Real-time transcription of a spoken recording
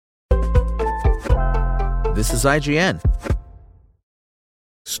This is IGN.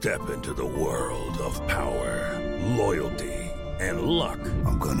 Step into the world of power, loyalty, and luck.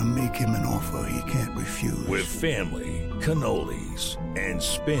 I'm gonna make him an offer he can't refuse. With family, cannolis, and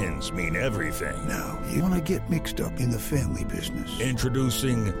spins mean everything. Now, you wanna get mixed up in the family business.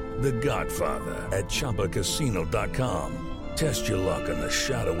 Introducing The Godfather at ChumbaCasino.com. Test your luck in the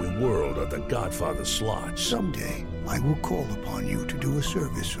shadowy world of The Godfather slot. Someday, I will call upon you to do a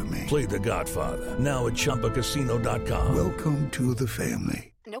service for me. Play The Godfather, now at ChumbaCasino.com. Welcome to the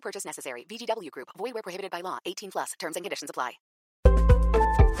family. No purchase necessary. VGW Group. Void where prohibited by law. 18 plus. Terms and conditions apply.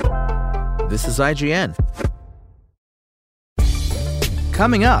 This is IGN.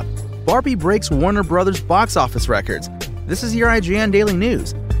 Coming up, Barbie breaks Warner Brothers box office records. This is your IGN Daily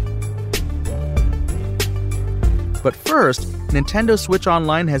News. But first, Nintendo Switch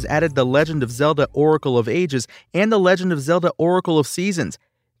Online has added The Legend of Zelda Oracle of Ages and The Legend of Zelda Oracle of Seasons.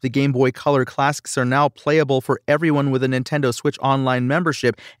 The Game Boy Color classics are now playable for everyone with a Nintendo Switch Online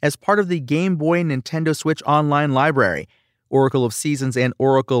membership as part of the Game Boy Nintendo Switch Online library. Oracle of Seasons and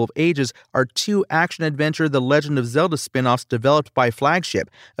Oracle of Ages are two action-adventure The Legend of Zelda spin-offs developed by Flagship,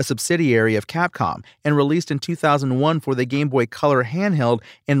 a subsidiary of Capcom, and released in 2001 for the Game Boy Color handheld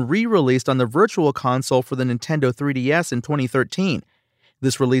and re-released on the Virtual Console for the Nintendo 3DS in 2013.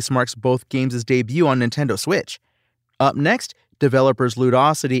 This release marks both games' debut on Nintendo Switch. Up next, developers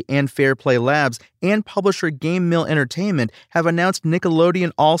Ludosity and Fairplay Labs and publisher Game Mill Entertainment have announced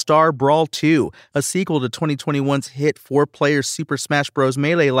Nickelodeon All-Star Brawl 2, a sequel to 2021's hit four-player Super Smash Bros.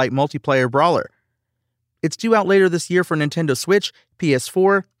 Melee-like multiplayer brawler. It's due out later this year for Nintendo Switch,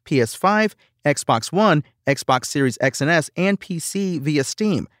 PS4, PS5, Xbox One, Xbox Series X and S, and PC via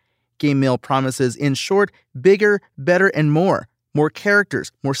Steam. Game Mill promises, in short, bigger, better, and more. More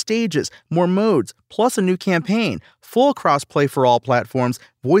characters, more stages, more modes, plus a new campaign, full cross-play for all platforms,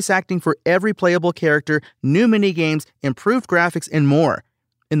 voice acting for every playable character, new minigames, improved graphics, and more.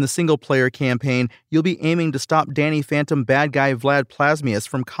 In the single-player campaign, you'll be aiming to stop Danny Phantom bad guy Vlad Plasmius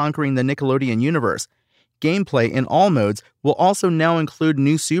from conquering the Nickelodeon universe. Gameplay in all modes will also now include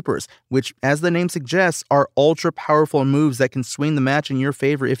new supers, which, as the name suggests, are ultra-powerful moves that can swing the match in your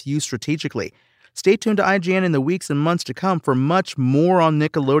favor if used strategically. Stay tuned to IGN in the weeks and months to come for much more on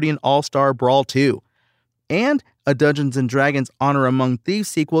Nickelodeon All-Star Brawl 2. And a Dungeons & Dragons Honor Among Thieves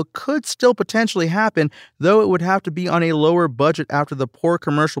sequel could still potentially happen, though it would have to be on a lower budget after the poor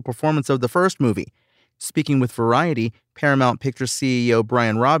commercial performance of the first movie. Speaking with Variety, Paramount Pictures CEO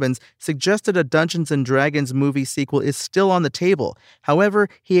Brian Robbins suggested a Dungeons & Dragons movie sequel is still on the table. However,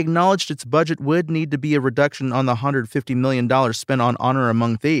 he acknowledged its budget would need to be a reduction on the $150 million spent on Honor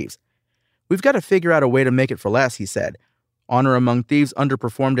Among Thieves. "We've got to figure out a way to make it for less," he said. Honor Among Thieves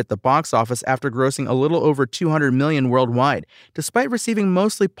underperformed at the box office after grossing a little over $200 million worldwide, despite receiving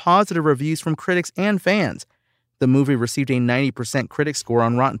mostly positive reviews from critics and fans. The movie received a 90% critic score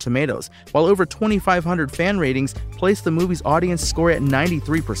on Rotten Tomatoes, while over 2,500 fan ratings placed the movie's audience score at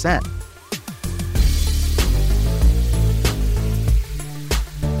 93%.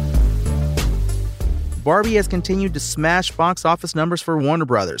 Barbie has continued to smash box office numbers for Warner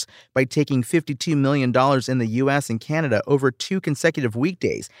Brothers by taking $52 million in the US and Canada over 2 consecutive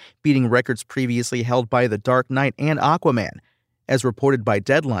weekdays, beating records previously held by The Dark Knight and Aquaman. As reported by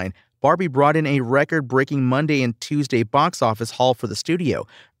Deadline, Barbie brought in a record-breaking Monday and Tuesday box office haul for the studio,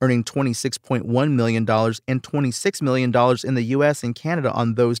 earning $26.1 million and $26 million in the US and Canada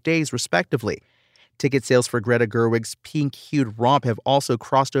on those days, respectively. Ticket sales for Greta Gerwig's pink-hued romp have also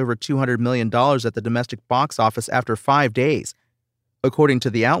crossed over $200 million at the domestic box office after 5 days. According to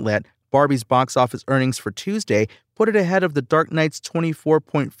the outlet, Barbie's box office earnings for Tuesday put it ahead of The Dark Knight's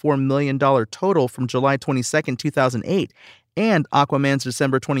 $24.4 million total from July 22, 2008, and Aquaman's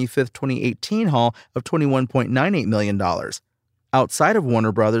December 25, 2018 haul of $21.98 million. Outside of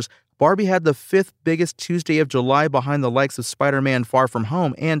Warner Brothers, Barbie had the 5th biggest Tuesday of July behind the likes of Spider-Man Far From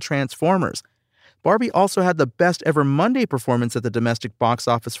Home and Transformers. Barbie also had the best ever Monday performance at the domestic box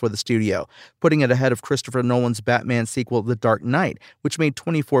office for the studio, putting it ahead of Christopher Nolan's Batman sequel The Dark Knight, which made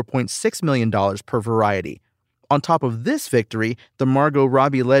 $24.6 million per Variety. On top of this victory, the Margot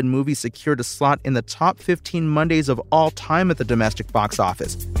Robbie-led movie secured a slot in the top 15 Mondays of all time at the domestic box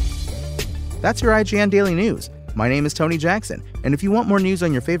office. That's your IGN Daily News. My name is Tony Jackson, and if you want more news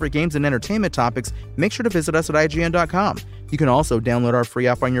on your favorite games and entertainment topics, make sure to visit us at IGN.com. You can also download our free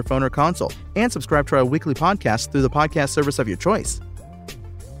app on your phone or console and subscribe to our weekly podcast through the podcast service of your choice.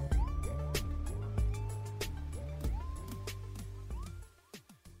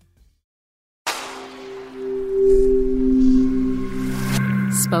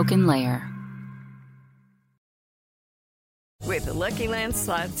 Spoken Layer. With the Lucky Lucky Land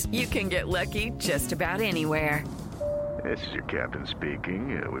Slots, you can get lucky just about anywhere. This is your captain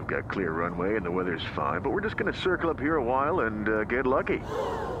speaking. We've got clear runway and the weather's fine, but we're just going to circle up here a while and get lucky.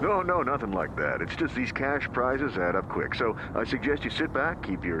 No, nothing like that. It's just these cash prizes add up quick. So I suggest you sit back,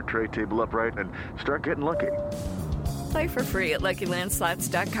 keep your tray table upright, and start getting lucky. Play for free at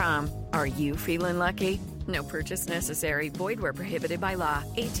LuckyLandSlots.com. Are you feeling lucky? No purchase necessary. Void where prohibited by law.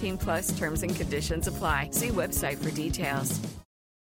 18+ terms and conditions apply. See website for details.